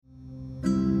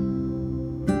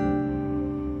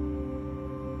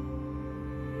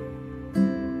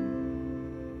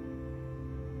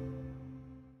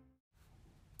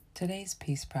Today's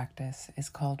peace practice is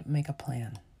called Make a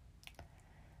Plan.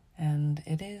 And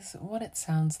it is what it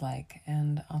sounds like,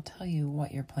 and I'll tell you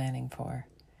what you're planning for.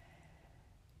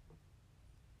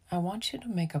 I want you to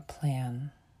make a plan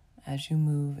as you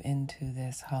move into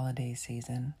this holiday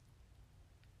season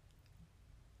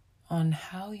on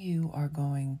how you are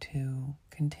going to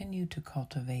continue to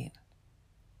cultivate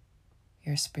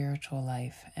your spiritual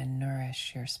life and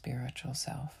nourish your spiritual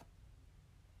self.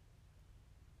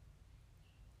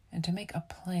 And to make a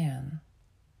plan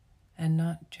and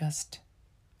not just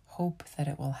hope that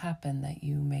it will happen, that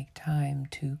you make time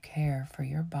to care for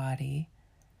your body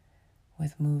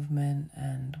with movement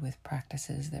and with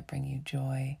practices that bring you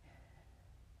joy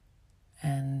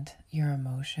and your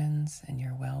emotions and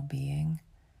your well-being.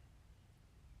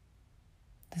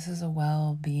 This is a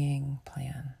well-being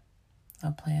plan,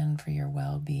 a plan for your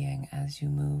well-being as you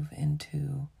move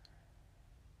into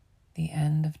the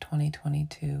end of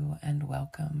 2022 and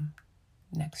welcome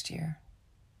next year.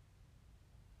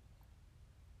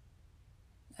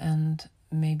 And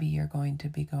maybe you're going to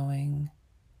be going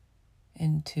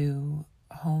into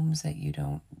homes that you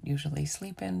don't usually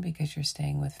sleep in because you're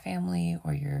staying with family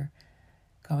or you're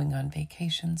going on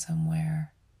vacation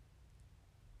somewhere.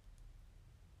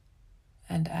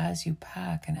 And as you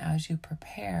pack and as you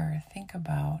prepare, think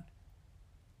about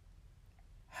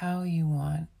how you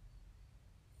want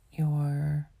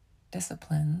your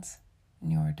disciplines,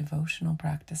 your devotional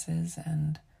practices,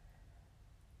 and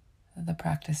the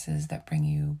practices that bring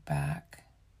you back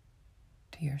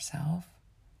to yourself,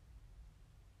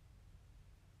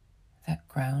 that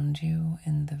ground you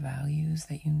in the values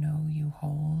that you know you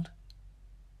hold.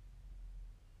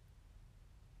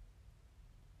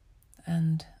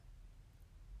 And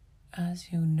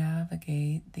as you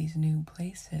navigate these new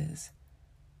places,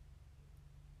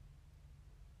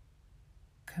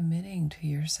 committing to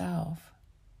yourself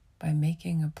by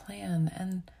making a plan,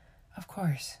 and of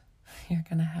course, you're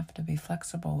going to have to be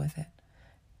flexible with it.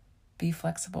 Be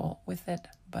flexible with it,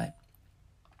 but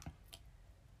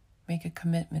make a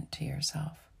commitment to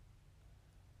yourself.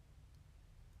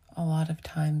 A lot of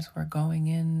times we're going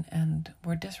in and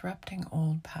we're disrupting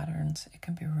old patterns. It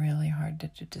can be really hard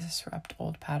to disrupt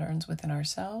old patterns within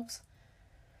ourselves,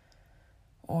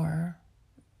 or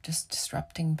just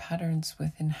disrupting patterns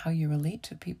within how you relate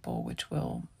to people, which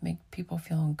will make people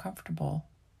feel uncomfortable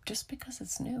just because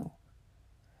it's new,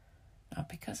 not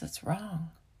because it's wrong.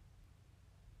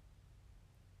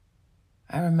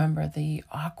 I remember the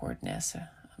awkwardness,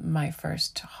 my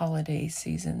first holiday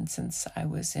season since I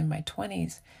was in my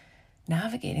 20s,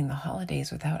 navigating the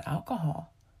holidays without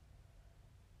alcohol.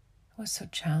 It was so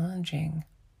challenging.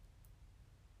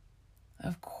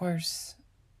 Of course,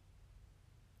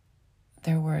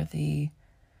 there were the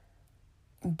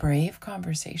brave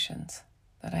conversations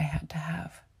that I had to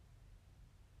have,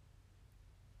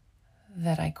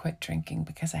 that I quit drinking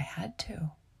because I had to.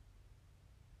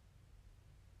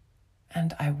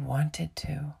 And I wanted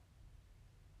to.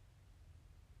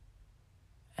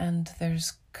 And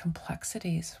there's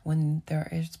complexities when there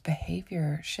is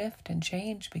behavior shift and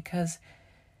change, because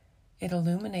it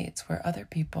illuminates where other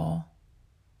people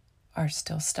are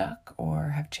still stuck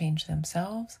or have changed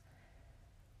themselves.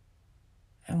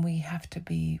 And we have to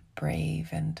be brave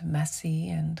and messy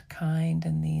and kind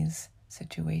in these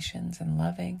situations and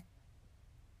loving.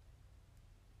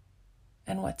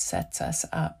 And what sets us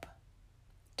up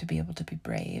to be able to be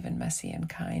brave and messy and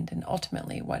kind, and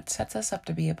ultimately what sets us up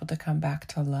to be able to come back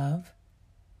to love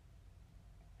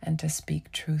and to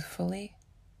speak truthfully,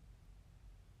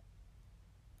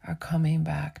 are coming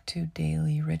back to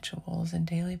daily rituals and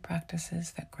daily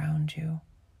practices that ground you,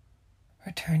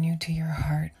 return you to your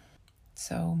heart.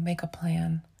 So make a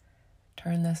plan,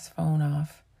 turn this phone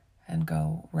off and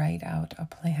go write out a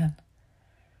plan,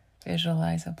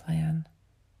 visualize a plan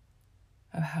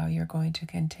of how you're going to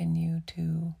continue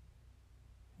to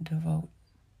devote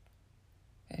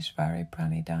Ishvari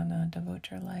Pranidhana, devote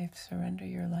your life, surrender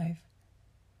your life,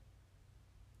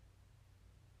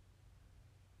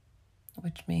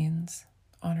 which means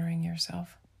honoring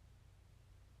yourself,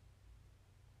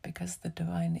 because the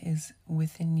divine is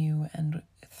within you and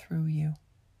through you.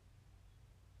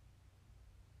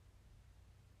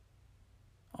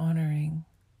 Honoring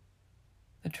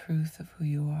the truth of who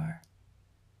you are.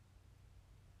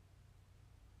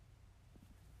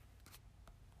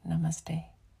 Namaste.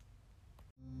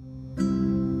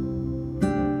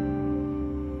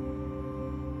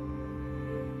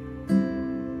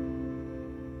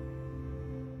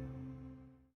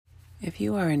 If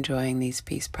you are enjoying these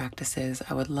peace practices,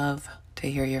 I would love to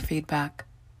hear your feedback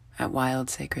at Wild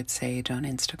Sacred Sage on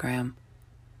Instagram.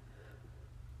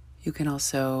 You can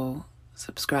also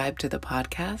subscribe to the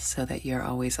podcast so that you're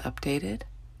always updated,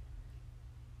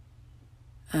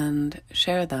 and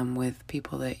share them with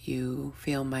people that you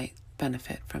feel might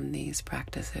benefit from these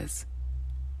practices.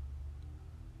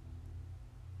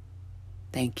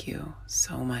 Thank you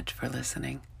so much for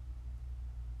listening.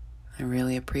 I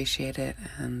really appreciate it,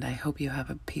 and I hope you have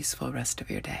a peaceful rest of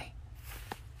your day.